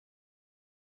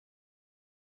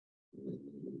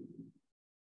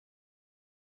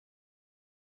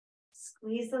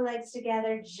 Squeeze the legs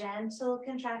together, gentle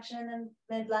contraction in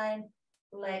the midline,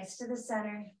 legs to the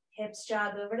center, hips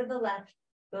jog over to the left,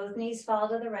 both knees fall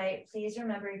to the right. Please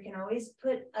remember, you can always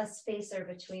put a spacer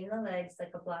between the legs,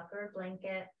 like a block or a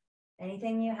blanket,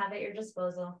 anything you have at your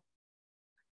disposal.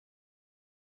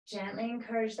 Gently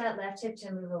encourage that left hip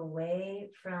to move away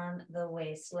from the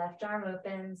waist. Left arm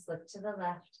opens, look to the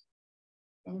left.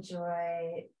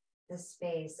 Enjoy the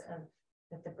space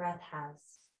that the breath has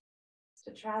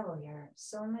to travel here.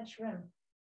 So much room.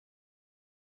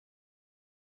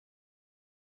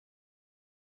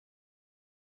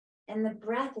 And the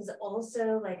breath is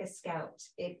also like a scout.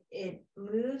 It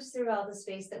moves through all the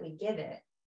space that we give it,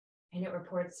 and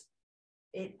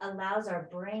it allows our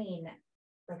brain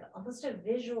like almost a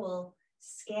visual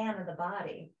scan of the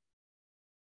body.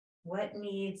 What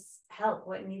needs help?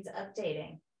 What needs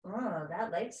updating? Oh,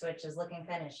 that light switch is looking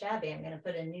kind of shabby. I'm going to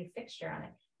put a new fixture on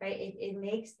it, right? It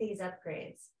makes these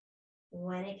upgrades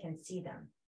when it can see them.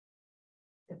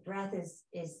 The breath is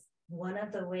one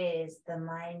of the ways the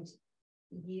mind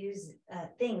uses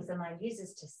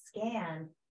to scan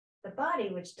the body,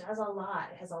 which does a lot,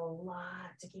 has a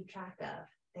lot to keep track of.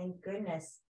 Thank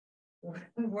goodness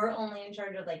we're only in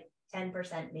charge of like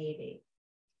 10% maybe.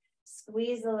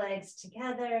 Squeeze the legs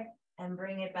together and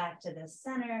bring it back to the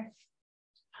center.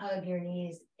 Hug your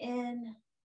knees in.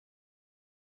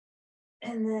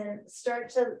 And then start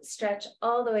to stretch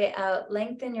all the way out.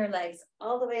 Lengthen your legs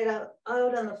all the way out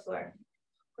on the floor.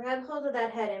 Grab hold of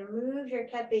that head and move your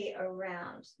kepi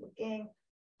around, looking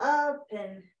up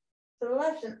and to the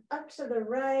left and up to the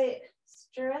right.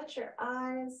 Stretch your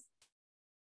eyes.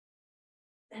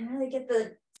 And really get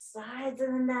the sides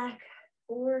of the neck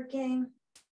working.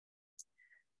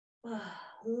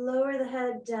 Lower the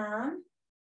head down.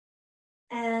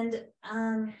 And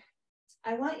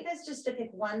I want you guys just to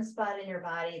pick one spot in your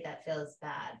body that feels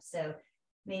bad. So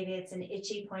maybe it's an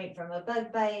itchy point from a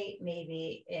bug bite.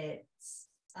 Maybe it's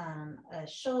a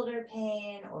shoulder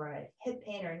pain or a hip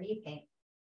pain or knee pain.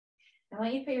 I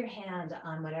want you to put your hand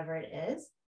on whatever it is.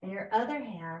 And your other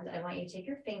hand, I want you to take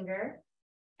your finger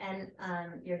and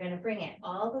you're going to bring it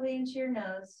all the way into your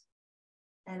nose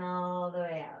and all the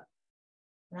way out.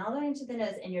 And all the way into the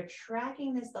nose. And you're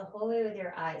tracking this the whole way with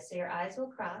your eyes. So your eyes will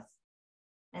cross.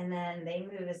 And then they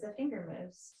move as the finger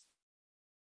moves.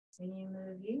 When you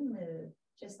move,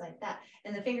 just like that.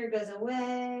 And the finger goes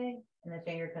away, and the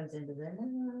finger comes into the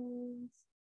nose,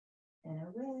 and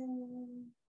away.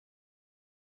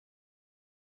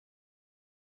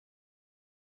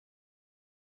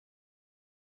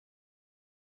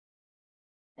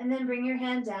 And then bring your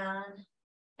hand down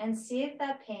and see if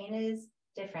that pain is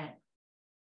different.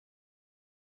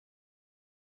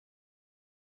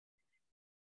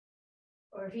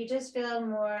 Or if you just feel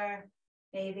more,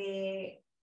 maybe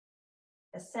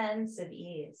a sense of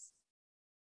ease.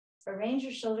 Arrange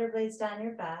your shoulder blades down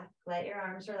your back. Let your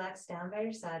arms relax down by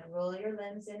your side. Roll your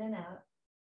limbs in and out.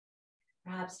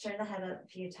 Perhaps turn the head up a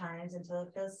few times until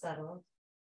it feels settled.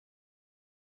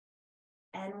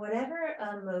 And whatever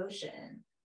emotion,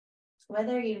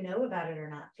 whether you know about it or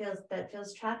not,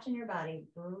 feels trapped in your body,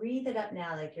 breathe it up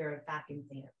now like you're a vacuum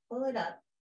cleaner. Pull it up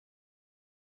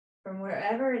from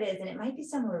wherever it is, and it might be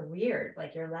somewhere weird,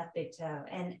 like your left big toe,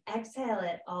 and exhale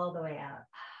it all the way out.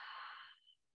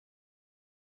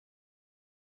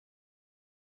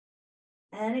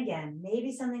 And again,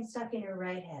 maybe something stuck in your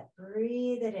right hip.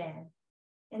 Breathe it in.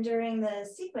 And during the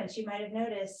sequence, you might have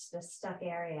noticed the stuck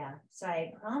area. So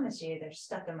I promise you, there's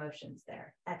stuck emotions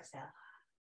there. Exhale.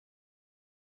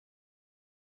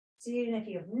 So even if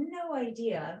you have no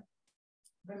idea,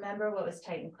 remember what was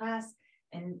tight in class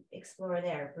and explore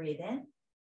there. Breathe in.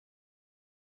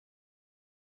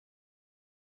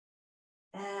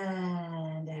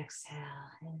 And exhale.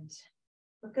 And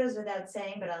what goes without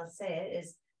saying, but I'll say it,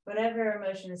 is whatever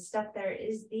emotion is stuck there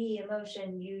is the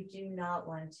emotion you do not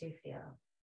want to feel.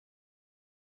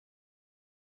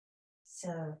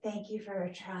 So thank you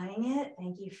for trying it.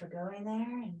 Thank you for going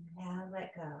there. And now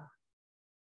let go.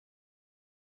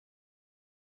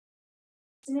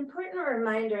 It's an important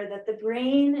reminder that the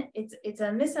brain, it's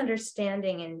a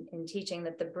misunderstanding in teaching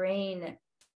that the brain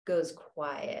goes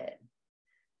quiet.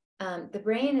 The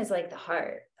brain is like the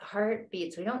heart. The heart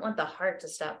beats. We don't want the heart to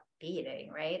stop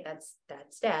beating, right? That's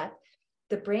death.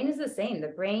 The brain is the same. The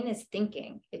brain is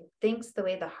thinking. It thinks the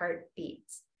way the heart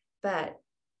beats. But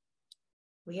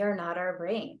we are not our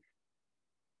brain.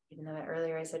 Even though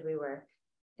earlier I said we were,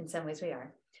 in some ways we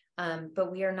are.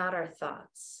 But we are not our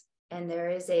thoughts. And there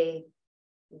is a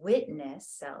witness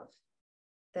self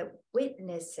that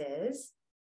witnesses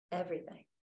everything,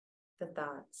 the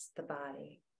thoughts, the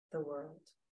body, the world.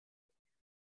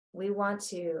 We want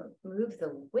to move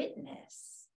the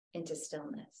witness into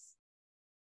stillness.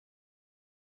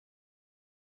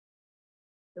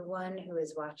 The one who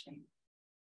is watching.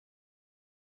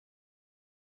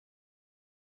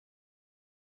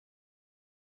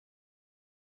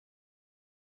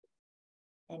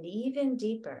 And even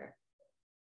deeper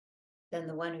than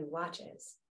the one who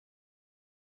watches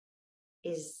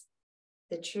is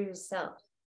the true self.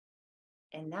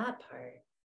 And that part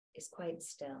is quite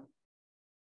still.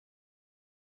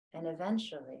 And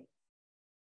eventually,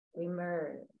 we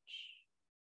merge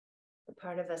the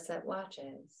part of us that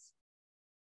watches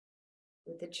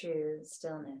with the true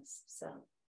stillness self.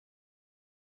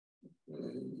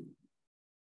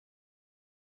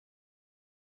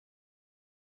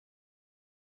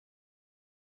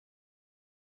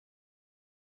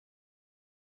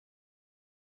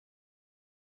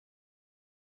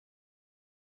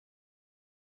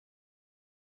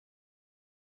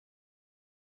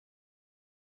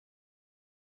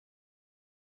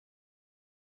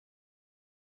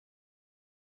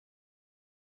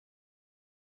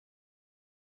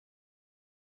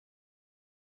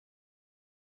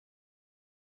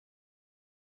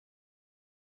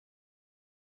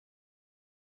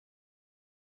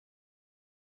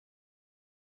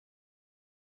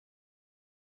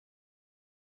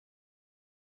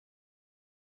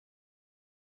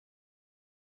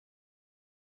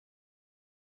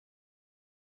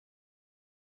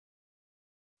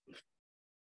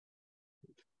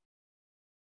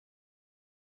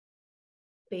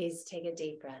 Please take a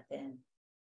deep breath in.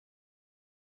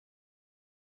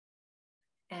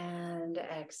 And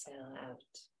exhale out.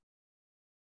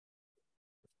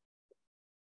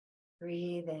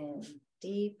 Breathe in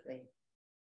deeply.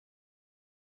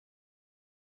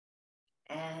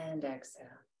 And exhale.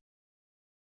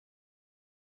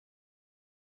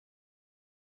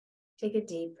 Take a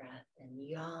deep breath and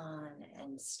yawn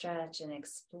and stretch and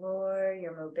explore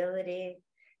your mobility,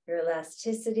 your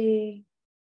elasticity,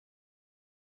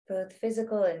 both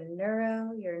physical and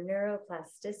your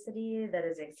neuroplasticity that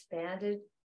is expanded.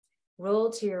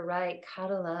 Roll to your right,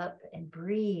 cuddle up, and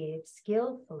breathe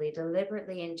skillfully,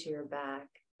 deliberately into your back,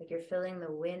 like you're filling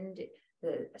the wind,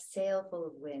 the sail full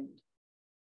of wind.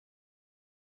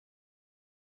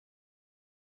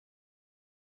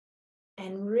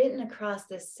 And written across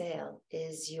this sail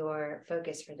is your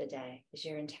focus for the day, is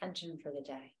your intention for the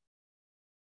day.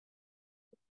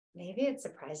 Maybe it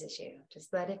surprises you.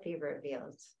 Just let it be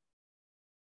revealed.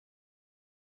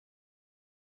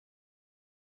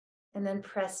 And then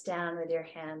press down with your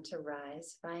hand to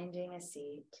rise, finding a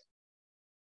seat.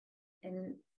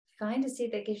 And find a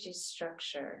seat that gives you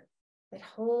structure, that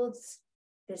holds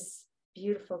this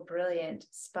beautiful, brilliant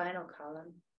spinal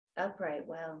column upright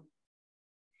well,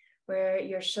 where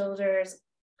your shoulders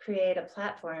create a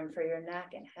platform for your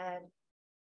neck and head.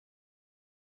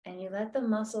 And you let the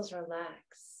muscles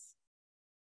relax,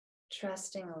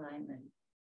 trusting alignment.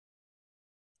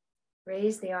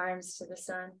 Raise the arms to the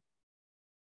sun.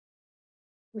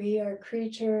 We are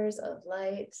creatures of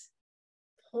light.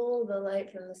 Pull the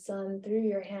light from the sun through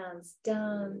your hands,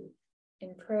 down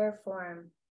in prayer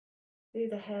form, through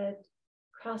the head,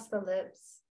 across the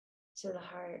lips to the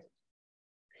heart.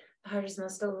 The heart is the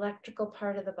most electrical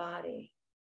part of the body.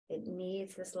 It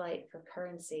needs this light for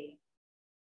currency.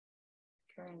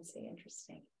 Currency,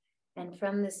 interesting. And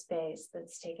from this space,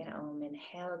 let's take an Om.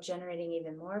 Inhale, generating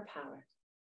even more power.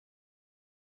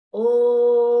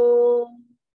 Om.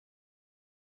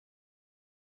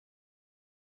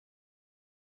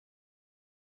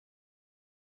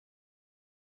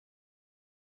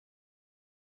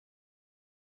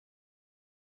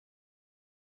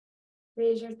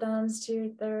 Raise your thumbs to your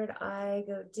third eye.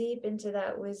 Go deep into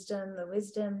that wisdom, the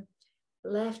wisdom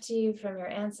left to you from your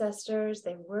ancestors.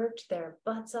 They worked their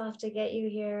butts off to get you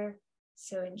here.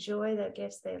 So enjoy the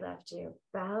gifts they left you.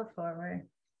 Bow forward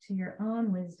to your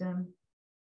own wisdom,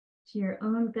 to your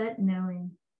own gut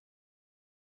knowing.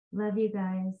 Love you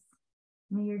guys.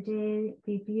 May your day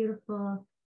be beautiful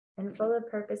and full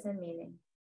of purpose and meaning.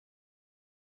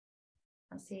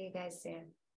 I'll see you guys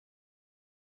soon.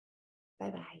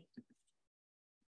 Bye-bye.